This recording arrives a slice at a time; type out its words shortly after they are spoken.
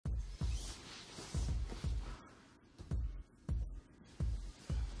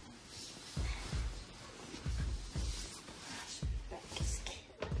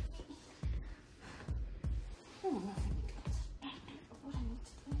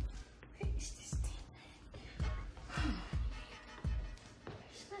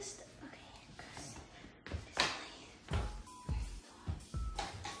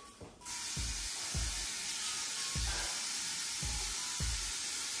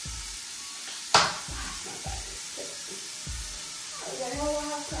that whole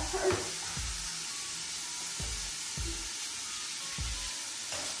house got hurt.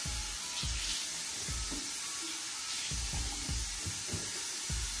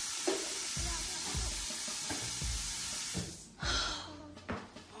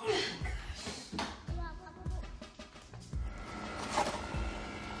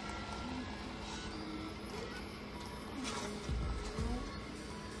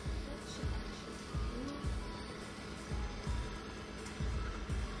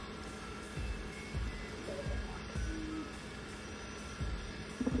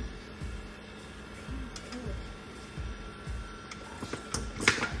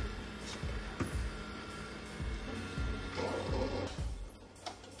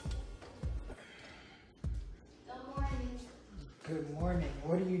 Good morning.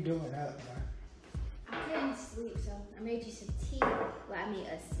 What are you doing up, man? I couldn't sleep, so I made you some tea. Well, I made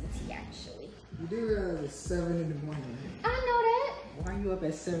us some tea, actually. You do at 7 in the morning. I know that. Why are you up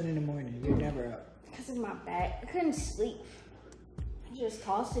at 7 in the morning? You're never up. Because of my back. I couldn't sleep. I just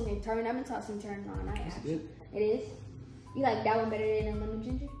tossing and turning. I've been tossing and turning all night. It's good. It is? You like that one better than the lemon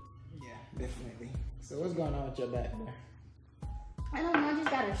ginger? Yeah, definitely. So what's going on with your back, man? I don't know. I just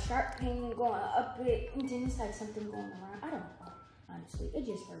got a sharp pain going up it. And then it's like something going around. I don't know. Honestly, it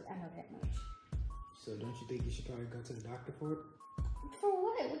just hurt. I know that much. So don't you think you should probably go to the doctor for it? For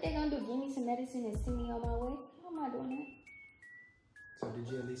what? What they gonna do? Give me some medicine and send me on my way? How am I doing that? So did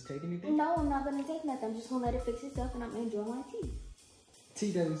you at least take anything? No, I'm not gonna take nothing. I'm just gonna let it fix itself and I'm gonna enjoy my tea.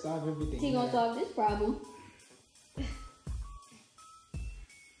 Tea doesn't solve everything. Tea gonna solve this problem. I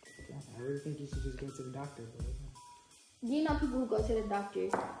really think you should just go to the doctor. You know, people who go to the doctor,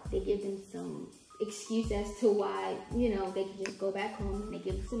 they give them some excuse as to why, you know, they can just go back home and they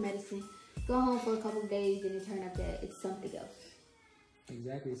give them some medicine, go home for a couple of days, then it turn out that it's something else.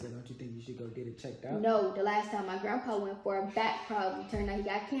 Exactly. So don't you think you should go get it checked out? No, the last time my grandpa went for a back problem, turned out he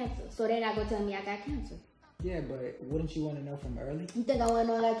got cancer. So they're not gonna tell me I got cancer. Yeah, but wouldn't you want to know from early? You think I want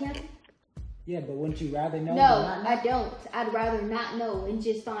to know I got cancer? Yeah, but wouldn't you rather know? No, than not know? I don't. I'd rather not know and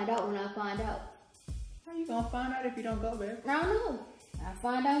just find out when I find out. How you gonna find out if you don't go, babe? I don't know. I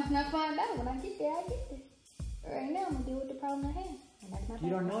find out when I find out. When I get there, I get there. Right now, I'm gonna deal with the problem I have, and that's my back. You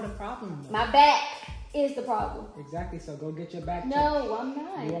don't know the problem, though. My back is the problem. Exactly. So go get your back checked. No, I'm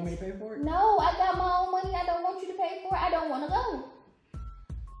not. You want me to pay for it? No, I got my own money. I don't want you to pay for it. I don't want to go.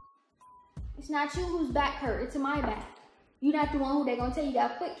 It's not you whose back hurt. It's my back. You're not the one who they're gonna tell you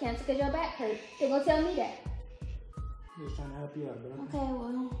got foot cancer because your back hurt. They're gonna tell me that. Just trying to help you out, bro. Okay,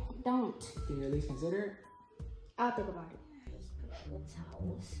 well, don't. Can you at least consider it? I'll think about it.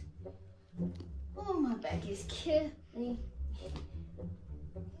 Towels. Oh, my back is killing me.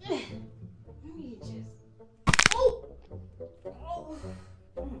 Let me just. Oh! Oh!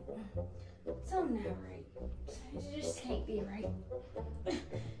 Something not right. It just can't be right.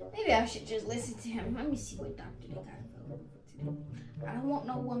 Maybe I should just listen to him. Let me see what doctor they got available today. I don't want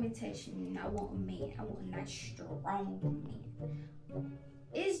no woman touching me. I want a man. I want a nice, strong man.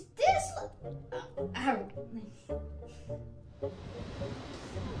 Is this?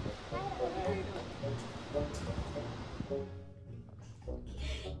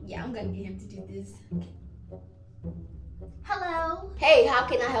 Yeah, I'm gonna get him to do this. Hello. Hey, how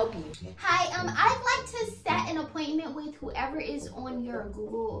can I help you? Hi, I'd like to set an appointment with whoever is on your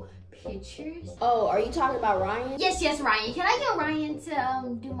Google pictures. Oh, are you talking about Ryan? Yes, Ryan. Can I get Ryan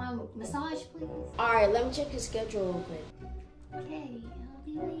to do my massage, please? Alright, let me check his schedule real quick. Okay, I'll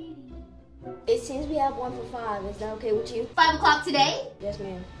be waiting. It seems we have 1 for 5. Is that okay with you? 5 o'clock today? Yes,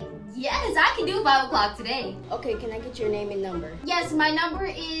 ma'am. Yes, I can do 5 o'clock today. Okay, can I get your name and number? Yes, my number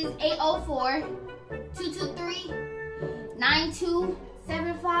is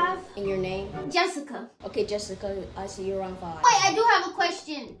 804-223-9275. And your name? Jessica. Okay, Jessica, I see you're on 5. Wait, I do have a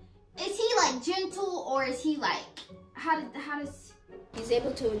question. Is he like gentle or is he like, how does... He's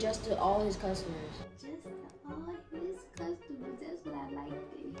able to adjust to all his customers. Just all his customers, that's what I like.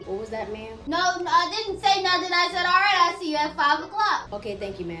 What was that, ma'am? No, I didn't say nothing. I said, all right, I'll see you at 5 o'clock. Okay,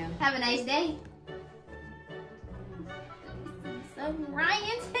 thank you, ma'am. Have a nice day. Some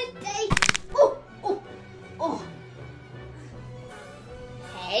Ryan today. Oh, oh, oh.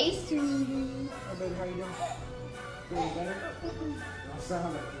 Hey, sweetie. Oh, baby, how you doing? Feeling better? I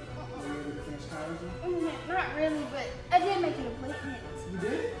sound like you able to finish college? Not really, but I did make an appointment. You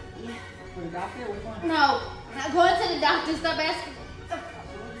did? Yeah. For the doctor? Which one? No, I'm not going to the doctor. Stop asking.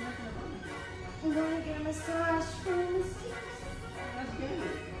 I'm going to get a massage for the seats. That's good.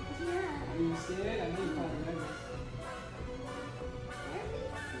 Yeah. Are you scared? I know you're probably nervous.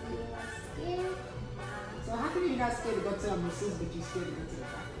 Scared? So how come you're not scared to go to a masseuse, but you're scared to go to the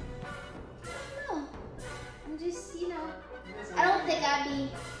doctor? No. I'm just, you know, I don't think I'd be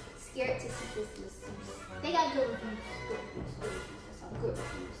scared to see this masseuse. They got good reviews. That's all, good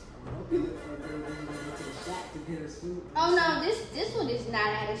reviews. Don't be looking for a girl when you go to the shop to get her suit. Oh no, this one is not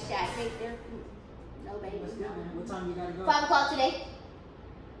at a shack. They're no baby. What time you gotta go? 5 o'clock today.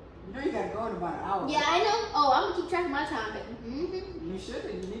 You know you gotta go in about an hour. Yeah, I know. Oh, I'm gonna keep track of my time, baby. You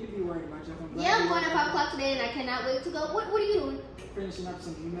shouldn't. You need to be worried about your phone. Yeah, I'm going at 5 o'clock today, and I cannot wait to go. What are you doing? Finishing up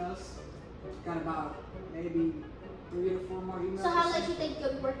some emails. Got about maybe 3 or 4 more emails. So how late you think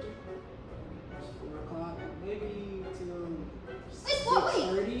you'll be working? 4 o'clock, maybe till It's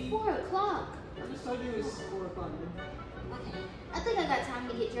 4 o'clock. I just told you it's 4 o'clock. Man. Okay. I think I got time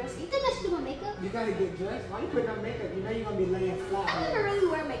to get dressed. You think I should do my makeup? You gotta get dressed. Why you putting on makeup? You know you're gonna be laying flat. I never really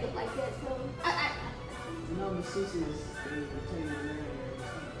wear makeup like that, so You know masseuses, they tell you to lay on your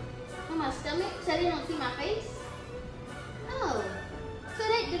stomach. on my stomach, so they don't see my face. No. So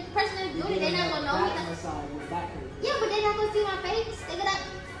the person that's doing it, they're not gonna know me. Back massage, your back hurt. Yeah, but they're not gonna see my face. They're gonna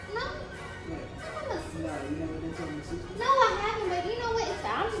no. Wait. I'm a masseuse. No, you never been to a masseuse? No, I haven't, but you know what? It's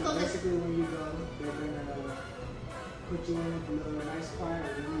fine. I'm just So gonna listen. basically, when you go, they're gonna put you in a little nice part,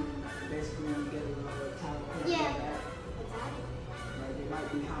 and you basically get a little towel put on your Yeah. back. Like it might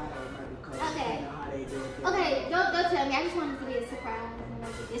be hot or it might be cold. Okay. You know how they do it. Okay, don't tell me. I just wanted to be a surprise.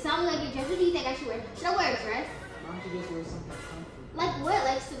 It sounds like a dress. What do you think I should wear? Should I wear a dress? Why don't you just wear something comfortable? Like what?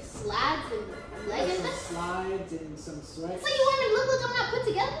 Like some slides and leggings? Some slides and some sweats. So you want me to look like I'm not put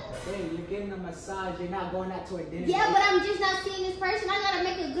together? Hey, you're getting a massage. You're not going out to a dinner. Yeah, but I'm just not seeing this person. I gotta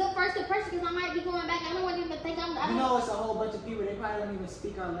make a good first impression because I might be going back. I don't want you to think I'm. You know, it's a whole bunch of people. They probably don't even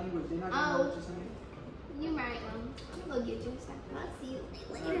speak our language. They're not gonna know what you're saying. You're right, Mom. I'm gonna get you. I'll see you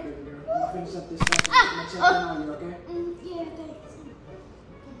All right, later. baby girl. I'm gonna finish up this stuff. I'm gonna check in on you, okay? Yeah, thanks.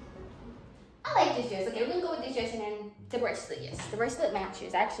 I like this dress. Okay, we're gonna go with this dress and then the bracelet. Yes, the bracelet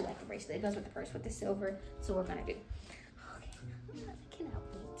matches. I actually like the bracelet. It goes with the purse with the silver. So we're gonna do. Okay, I cannot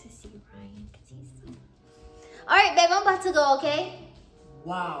wait to see Ryan because he's. All right, babe, I'm about to go. Okay.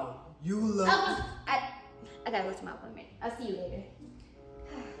 Wow, you look I gotta go to my appointment. I'll see you later.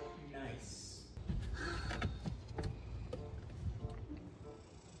 nice.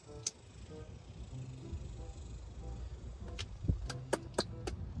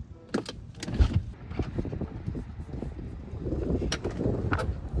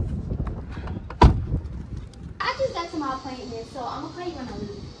 I just got to my appointment, so I'm gonna call you when I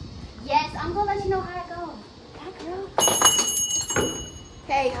leave. Yes, I'm gonna let you know how it goes. Bye, girl.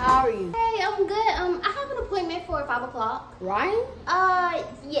 Hey, how are you? Hey, I'm good. I have an appointment for 5 o'clock. Ryan?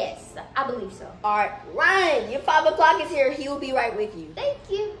 Yes, I believe so. All right, Ryan, your 5 o'clock is here. He will be right with you. Thank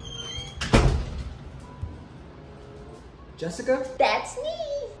you. Jessica? That's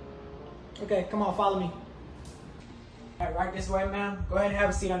me. Okay, come on, follow me. All right, right this way, ma'am. Go ahead and have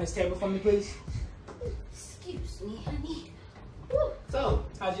a seat on this table for me, please. Excuse me, honey. Whew. So,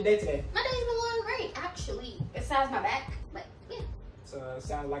 how's your day today? My day's been going great, actually. Besides my back, but yeah. So, it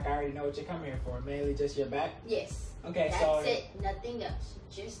sounds like I already know what you're coming here for. Mainly just your back? Yes. Okay, That's so... it. Nothing else.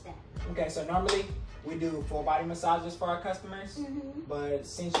 Just that. Okay, so normally we do full body massages for our customers. Mm-hmm. But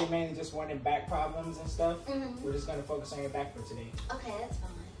since you're mainly just wanting back problems and stuff, Mm-hmm. we're just going to focus on your back for today. Okay, that's fine.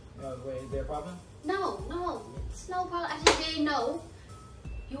 Oh, wait, is there a problem? No, it's no problem. I just didn't know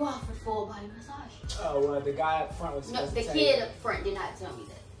you offer full body massage. Oh, well, the guy up front was No, supposed the to tell kid you. up front did not tell me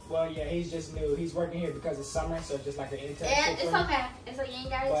that. Well, yeah, he's just new. He's working here because it's summer, so it's just like an internship. Yeah, it's for him. okay. It's like you ain't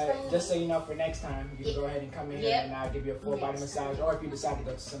gotta explain. But just so you know, for next time, you can Yeah. go ahead and come in here Yep. and I'll give you a full body Next massage. Or if you decide to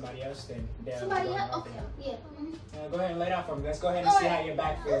go to somebody else, then they'll Somebody go else? ahead Okay, and- yeah. Mm-hmm. Go ahead and lay down for me. Let's go ahead and see how your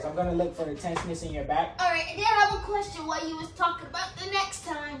back feels. I'm going to look for the tenseness in your back. Alright, and then I have a question while you was talking about the next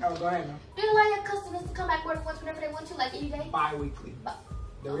time. Oh, go ahead, man. Do you allow your customers to come back more than once whenever they want to, like any day? Bi-weekly.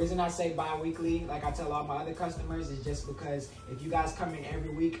 The reason I say bi-weekly, like I tell all my other customers, is just because if you guys come in every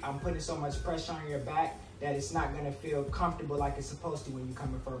week, I'm putting so much pressure on your back that it's not going to feel comfortable like it's supposed to when you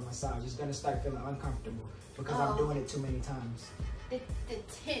come in for a massage. It's going to start feeling uncomfortable because I'm doing it too many times. The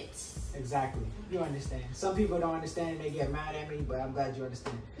tits. Exactly. You understand. Some people don't understand and they get mad at me, but I'm glad you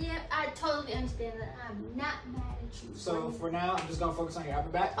understand. Yeah, I totally understand that. I'm not mad at you. So for now, I'm just going to focus on your upper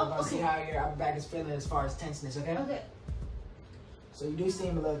back. I'm going to see how your upper back is feeling as far as tenseness, okay? Okay. So you do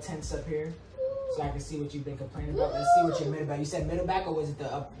seem a little tense up here, so I can see what you've been complaining about. Let's see what your middle back. You said middle back, or was it the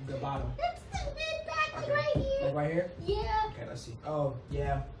bottom? That's the mid back, like Okay. right here. Like right here? Yeah. Okay, let's see. Oh,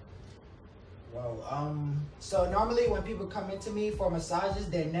 yeah. Whoa. So normally when people come into me for massages,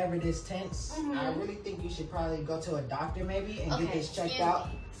 they're never this tense. Mhm. I really think you should probably go to a doctor maybe and get this checked excuse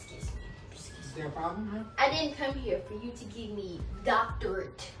out. me. Excuse me. Is there a problem, huh? I didn't come here for you to give me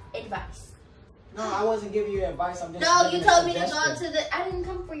doctorate advice. No, I wasn't giving you advice. I'm just No, giving you a told me to go suggestion. to the. I didn't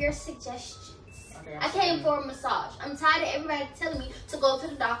come for your suggestions. Okay, I came for a massage. I'm tired of everybody telling me to go to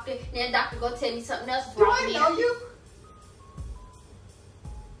the doctor, and then the doctor go tell me something else is Do wrong I with me. know you?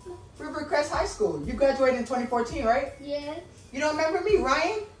 Rivercrest High School. You graduated in 2014, right? Yes. You don't remember me,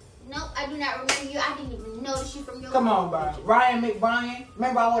 Ryan? Nope, I do not remember you. I didn't even notice you from your. Come on, bro. Ryan McBrien.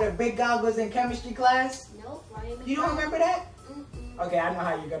 Remember I wore the big goggles in chemistry class? Nope, Ryan. You don't remember that? Mm-mm. Okay, I know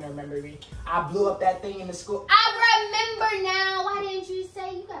how you're gonna remember me. I blew up that thing in the school. I remember now. Why didn't you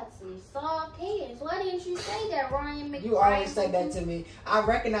say you got some soft hands? Why didn't you say that, Ryan McBride? You always say that to me. I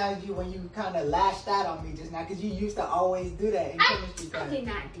recognized you when you kind of lashed out on me just now because you used to always do that in chemistry I class. did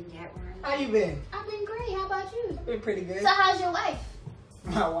not do that, Ryan. How you been? I've been great. How about you? Been pretty good. So how's your wife?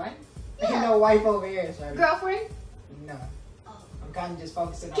 My wife? Yeah. Ain't no wife over here, sorry. Girlfriend? No. Oh. I'm kind of just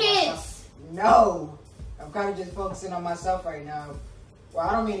focusing on Kids? myself. No. I'm kind of just focusing on myself right now. Well,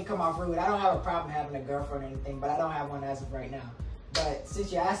 I don't mean to come off rude. I don't have a problem having a girlfriend or anything, but I don't have one as of right now. But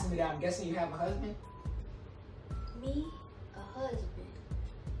since you're asking me that, I'm guessing you have a husband? Me? A husband?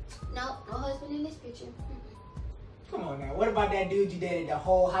 No, no husband in this picture. Come on now. What about that dude you dated the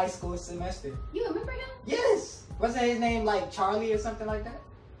whole high school semester? You remember him? Yes. Wasn't his name like Charlie or something like that?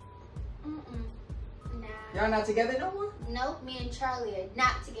 Nah. Y'all not together no more? Nope, me and Charlie are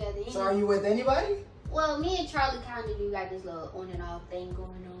not together. So are you with anybody? Well, me and Charlie kind of do got this little on and off thing going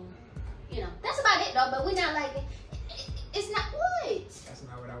on. You know, that's about it though. But we're not like it's not what. That's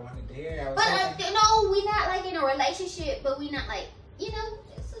not what I wanted to hear. I was But hoping- no, we're not like in a relationship. But we're not like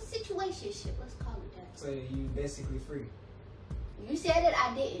it's a situationship. Let's call it that. So you basically free. You said it,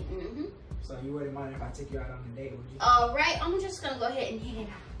 I didn't. Mm-hmm. So you wouldn't mind if I took you out on a date, would you? All right, I'm just gonna go ahead and head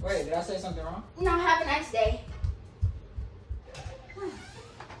out. Wait, did I say something wrong? No, have a nice day.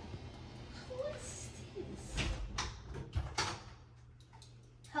 What's this?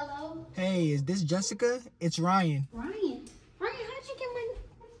 Hello? Hey, is this Jessica? It's Ryan. Ryan, how'd you get my...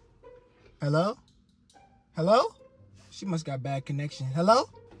 Hello? Hello? She must got bad connection. Hello?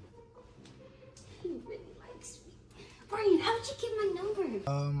 He really likes me. Ryan, how'd you get my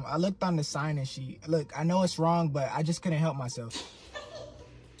number? I looked on the sign-in sheet. Look, I know it's wrong, but I just couldn't help myself.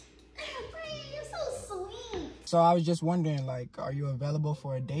 Ryan, you're so sweet. So I was just wondering, like, are you available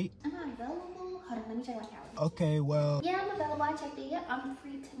for a date? I'm not available. Hold on, let me check my calendar. Okay, well, Yeah, I'm available. I checked it. Yep, I'm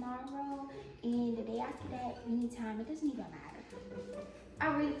free tomorrow. And the day after that, anytime. It doesn't even matter. I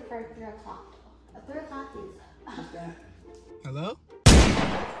really prefer 3 o'clock though. 3 o'clock is... hello?